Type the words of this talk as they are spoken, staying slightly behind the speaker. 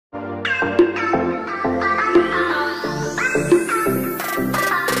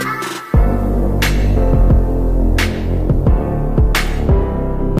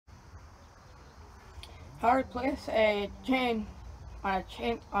How to replace a chain on a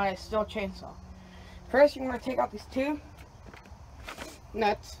Stihl chainsaw. First, you want to take out these two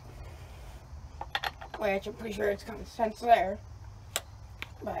nuts, which I'm pretty sure it's common sense there,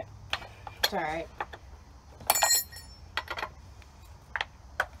 but it's alright.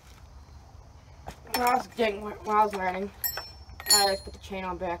 When I was learning, I always put the chain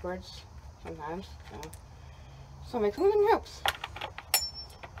on backwards sometimes, so maybe something helps.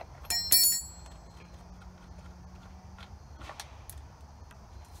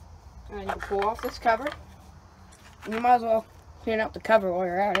 And you can pull off this cover. And you might as well clean out the cover while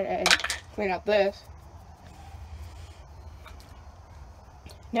you're at it and clean out this.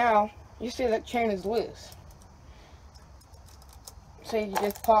 Now, you see that chain is loose. So you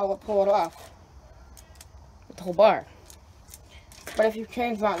just pull it off with the whole bar. But if your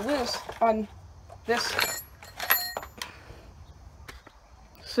chain's not loose on this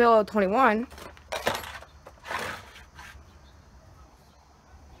Stihl 21,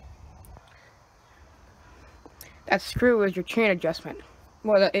 that screw is your chain adjustment.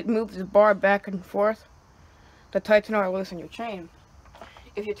 Well, it moves the bar back and forth to tighten or loosen your chain.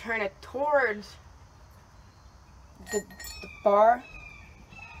 If you turn it towards the bar,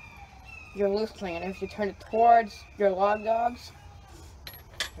 you're loosening it. If you turn it towards your log dogs,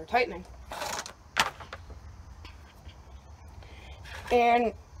 you're tightening.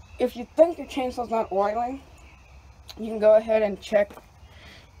 And if you think your chainsaw's not oiling, you can go ahead and check.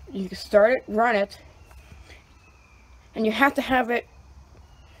 You can start it, run it, and you have to have it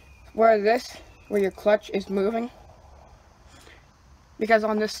where your clutch is moving. Because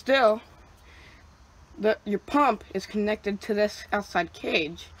on this Stihl, your pump is connected to this outside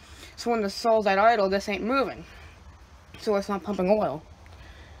cage. So when the saw's at idle, this ain't moving. So it's not pumping oil.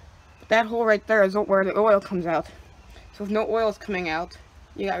 But that hole right there is where the oil comes out. So if no oil is coming out,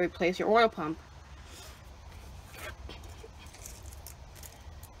 you gotta replace your oil pump.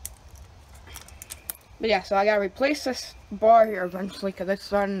 But yeah, so I gotta replace this bar here eventually because it's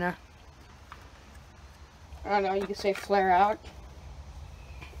starting to, I don't know, you could say flare out.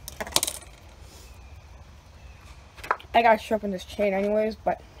 I gotta sharpen this chain anyways,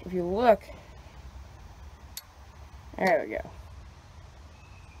 but if you look, there we go.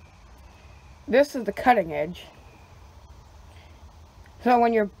 This is the cutting edge. So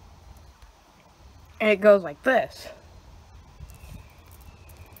when and it goes like this.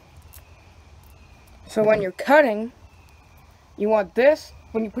 So when you're cutting, you want this,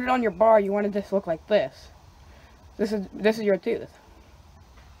 when you put it on your bar, you want it to look like this. This is your tooth.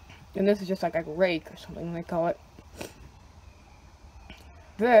 And this is just like a rake or something they call it.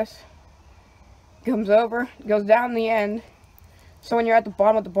 This comes over, goes down the end. So when you're at the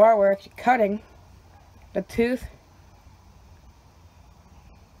bottom of the bar where it's cutting, the tooth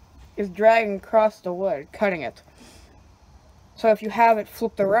is dragging across the wood, cutting it. So if you have it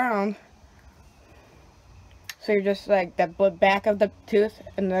flipped around, so you're just like that back of the tooth,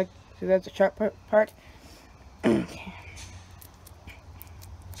 and so that's the sharp part.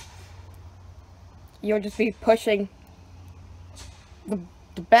 You'll just be pushing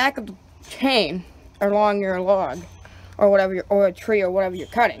the back of the chain along your log, or whatever, or a tree, or whatever you're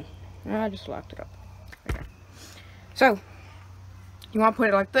cutting. I just locked it up. Okay. So you want to put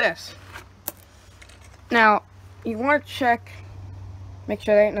it like this. Now you want to check, make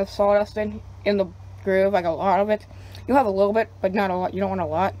sure there ain't no sawdust in the groove, like a lot of it. You'll have a little bit, but not a lot. You don't want a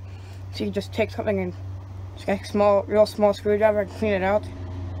lot. So you just take something and just get a real small screwdriver and clean it out.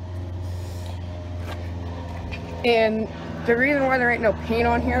 And the reason why there ain't no paint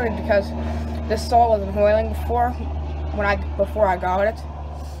on here is because this saw wasn't oiling before I got it.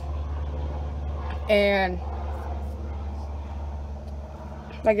 And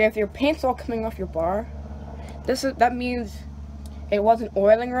like if your paint's all coming off your bar, that means it wasn't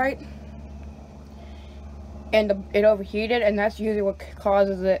oiling right. And it overheated, and that's usually what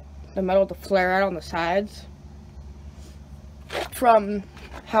causes the metal to flare out on the sides from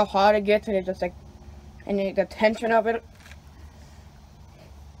how hot it gets, and it just like, and the tension of it.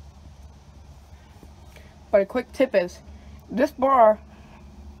 But a quick tip is, this bar,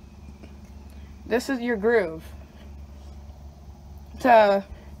 this is your groove to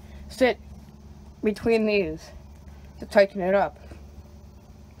sit between these to tighten it up.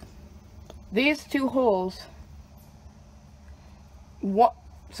 These two holes,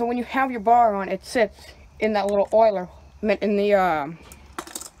 so when you have your bar on, it sits in that little oiler, in the,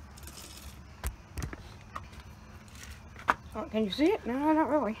 can you see it? No, not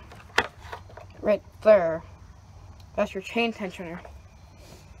really. right there. That's your chain tensioner.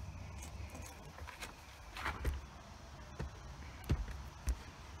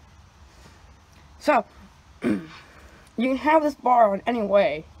 So, you can have this bar on any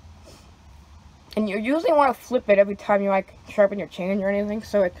way. And you usually want to flip it every time you like sharpen your chain or anything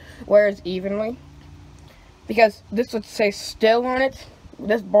so it wears evenly. Because this would say Stihl on it,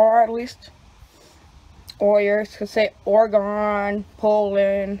 this bar at least. Or yours could say Oregon,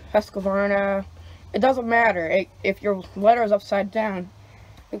 Poulan, Husqvarna. It doesn't matter. If your letter is upside down,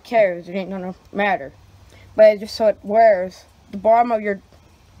 who cares? It ain't gonna matter. But it's just so it wears the bottom of your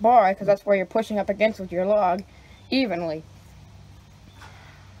bar, because that's where you're pushing up against with your log, evenly.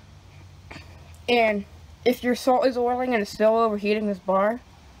 And if your salt is oiling and it's still overheating this bar,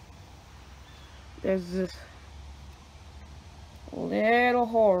 there's this little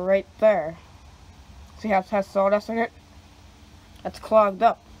hole right there. See how it has sawdust in it? That's clogged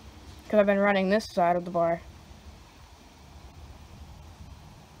up because I've been running this side of the bar.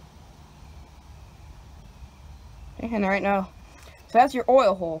 And right now, so that's your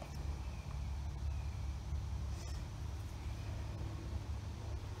oil hole.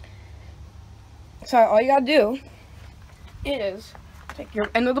 So all you gotta do is take your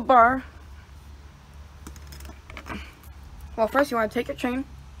end of the bar. Well, first you want to take your chain,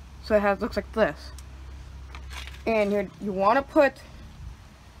 so it looks like this, and you want to put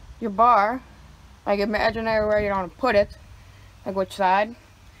your bar like imaginary where you want to put it, like which side.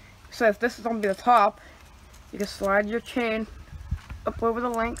 So if this is gonna be the top, you can slide your chain up over the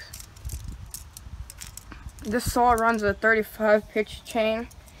length. This saw runs a 35 pitch chain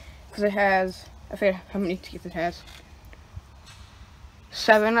because it has, I forget how many teeth it has.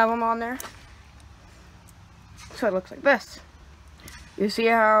 7 of them on there. So it looks like this. You see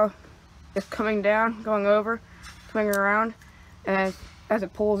how it's coming down, going over, coming around, and as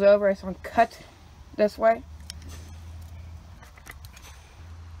it pulls over, it's on cut this way.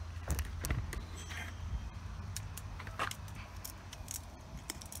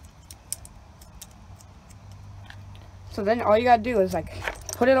 So then all you gotta do is like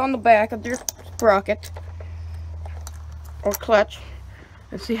put it on the back of your sprocket or clutch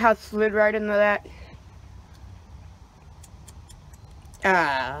and see how it slid right into that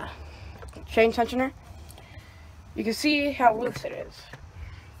chain tensioner. You can see how loose it is,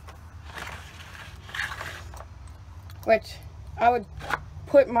 which I would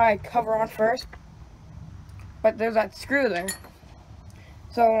put my cover on first, but there's that screw there.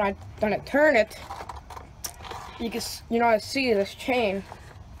 So when I turn it, you know, I see this chain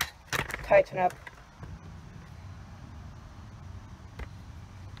tighten up.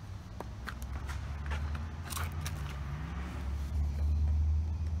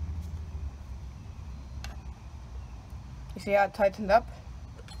 You see how it tightened up?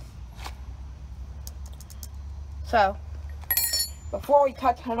 So, before we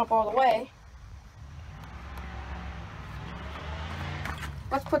tighten it up all the way,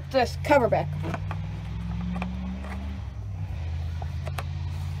 let's put this cover back on.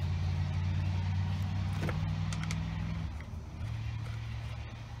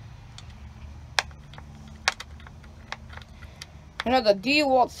 I know the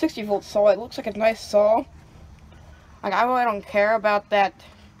DeWalt 60-volt saw, it looks like a nice saw. Like, I really don't care about that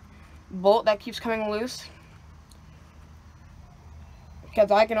bolt that keeps coming loose,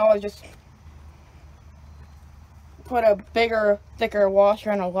 because I can always just put a bigger, thicker washer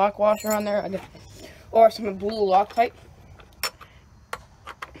and a lock washer on there, or some blue Loctite,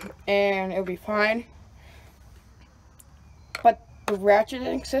 and it'll be fine. But the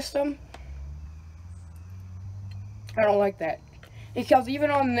ratcheting system, I don't like that. Because even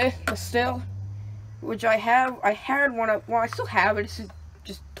on the Stihl, which I had one of, well, I still have it, it's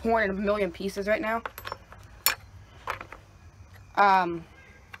just torn in a million pieces right now.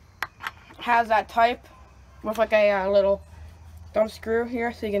 Has that type with like a little thumb screw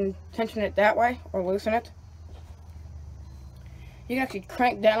here, so you can tension it that way or loosen it. You can actually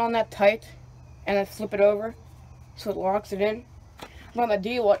crank down on that tight and then flip it over so it locks it in. But on the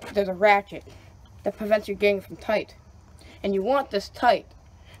DeWalt, there's a ratchet that prevents you getting from tight. And you want this tight,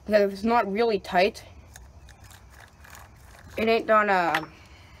 because if it's not really tight, it ain't gonna,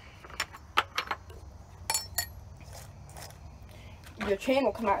 your chain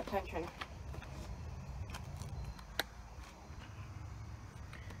will come out of tension.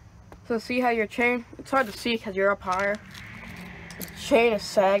 So see how your chain, it's hard to see because you're up higher. The chain is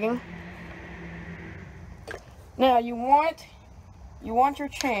sagging. Now you want your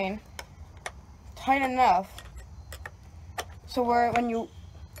chain tight enough so where when you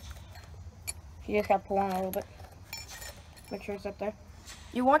just gotta pull on a little bit. Make sure it's up there.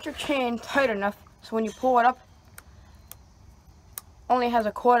 you want your chain tight enough so when you pull it up, only has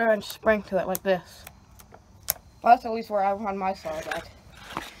a 1/4 inch spring to it like this. Well, that's at least where I run my saws at.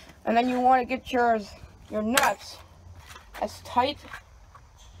 And then you want to get your nuts as tight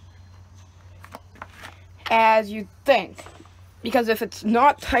as you think, because if it's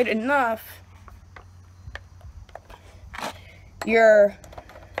not tight enough, your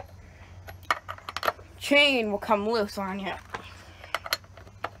chain will come loose on you.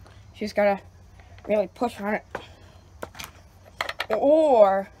 You just gotta really push on it.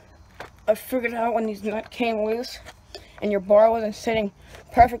 Or I figured out when these nuts came loose and your bar wasn't sitting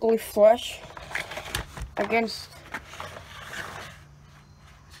perfectly flush against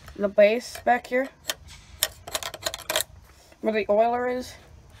the base back here where the oiler is,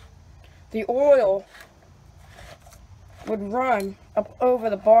 the oil would run up over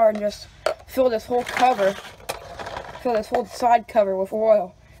the bar and just fill this whole cover, fill this whole side cover with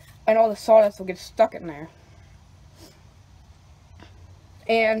oil, and all the sawdust will get stuck in there.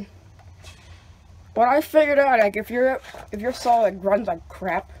 And what I figured out, like if your saw like runs like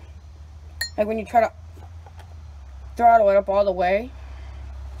crap, like when you try to throttle it up all the way,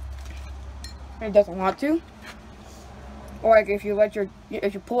 and it doesn't want to, or like if you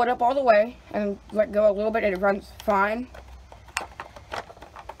pull it up all the way and let go a little bit and it runs fine.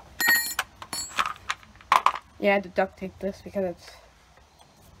 Yeah, I had to duct tape this because it's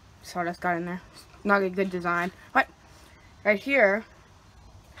sawdust got in there. It's not a good design. But right here,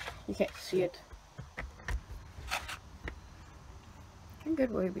 you can't see it. A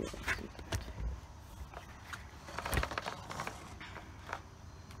good way to be able to see that.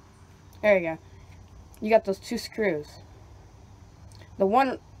 There you go. You got those 2 screws. The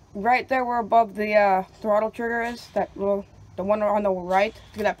one right there where above the throttle trigger is, the one on the right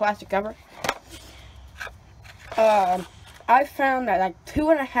through that plastic cover. I found that like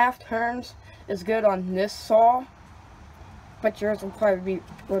 2.5 turns is good on this saw, but yours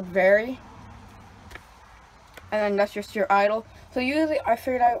would vary. And then that's just your idle. So usually I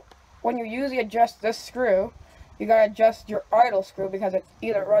figured out when you usually adjust this screw, you gotta adjust your idle screw because it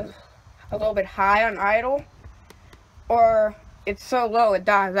either runs a little bit high on idle or it's so low it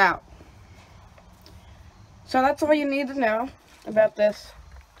dies out. So that's all you need to know about this.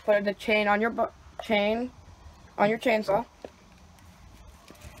 Put the chain on your chainsaw.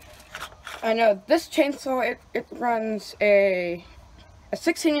 I know this chainsaw, it runs a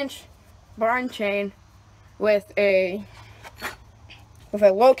 16-inch barn chain with a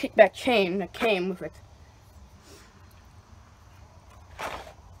low kickback chain that came with it.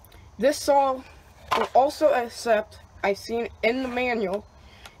 This saw will also accept, I've seen in the manual,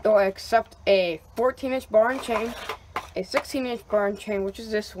 it will accept a 14-inch barn chain, a 16-inch barn chain, which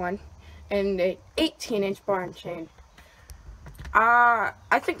is this one, and a 18-inch barn chain. I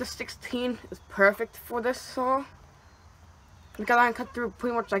think the 16 is perfect for this saw because I can cut through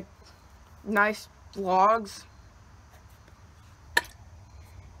pretty much like nice logs,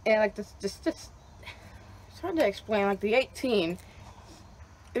 and like this it's hard to explain. Like the 18,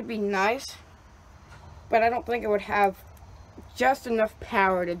 it'd be nice, but I don't think it would have just enough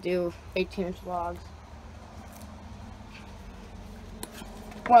power to do 18-inch logs.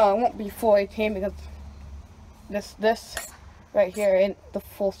 Well, it won't be full 18 because this right here ain't the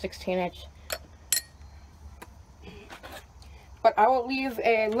full 16-inch. But I will leave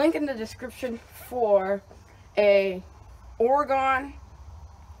a link in the description for a Oregon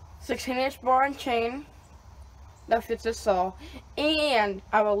 16-inch barn chain that fits this saw, and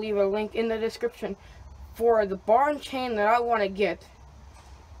I will leave a link in the description for the barn chain that I want to get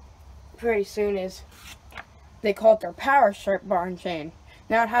pretty soon. Is they call it their PowerSharp barn chain.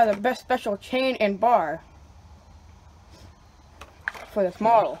 Now it has the best special chain and bar for this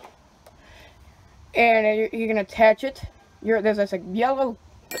model, and you're gonna attach it. There's this like yellow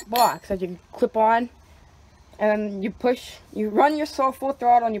box that you can clip on, and you run your saw full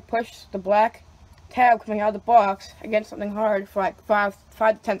throttle and you push the black tab coming out of the box against something hard for like 5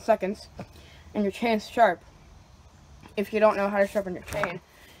 to 10 seconds, and your chain's sharp. If you don't know how to sharpen your chain,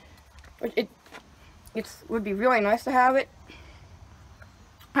 it would be really nice to have it.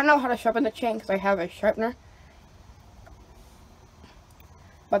 I know how to sharpen the chain because I have a sharpener.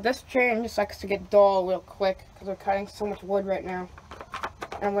 But this chain just likes to get dull real quick because we're cutting so much wood right now.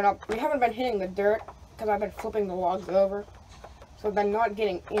 And we haven't been hitting the dirt because I've been flipping the logs over. So they're not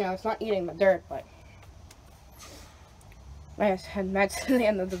getting, it's not eating the dirt, but like I said, that's the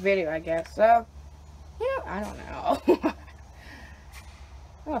end of the video, I guess. So, I don't know.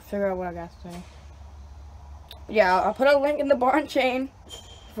 I'll figure out what I got to say. Yeah, I'll put a link in the barn chain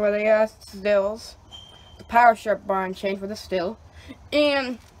for the Stihls. The PowerSharp barn chain for the Stihl.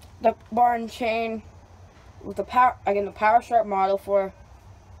 And the bar and chain with the PowerSharp model for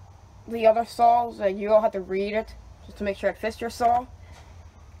the other saws. You all have to read it just to make sure it fits your saw.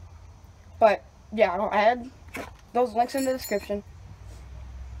 But yeah, I'll add those links in the description.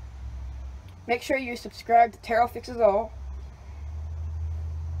 Make sure you subscribe to Taro Fixes All,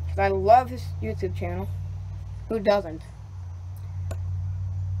 because I love his YouTube channel. Who doesn't?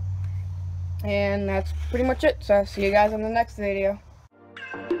 And that's pretty much it. So I'll see you guys in the next video.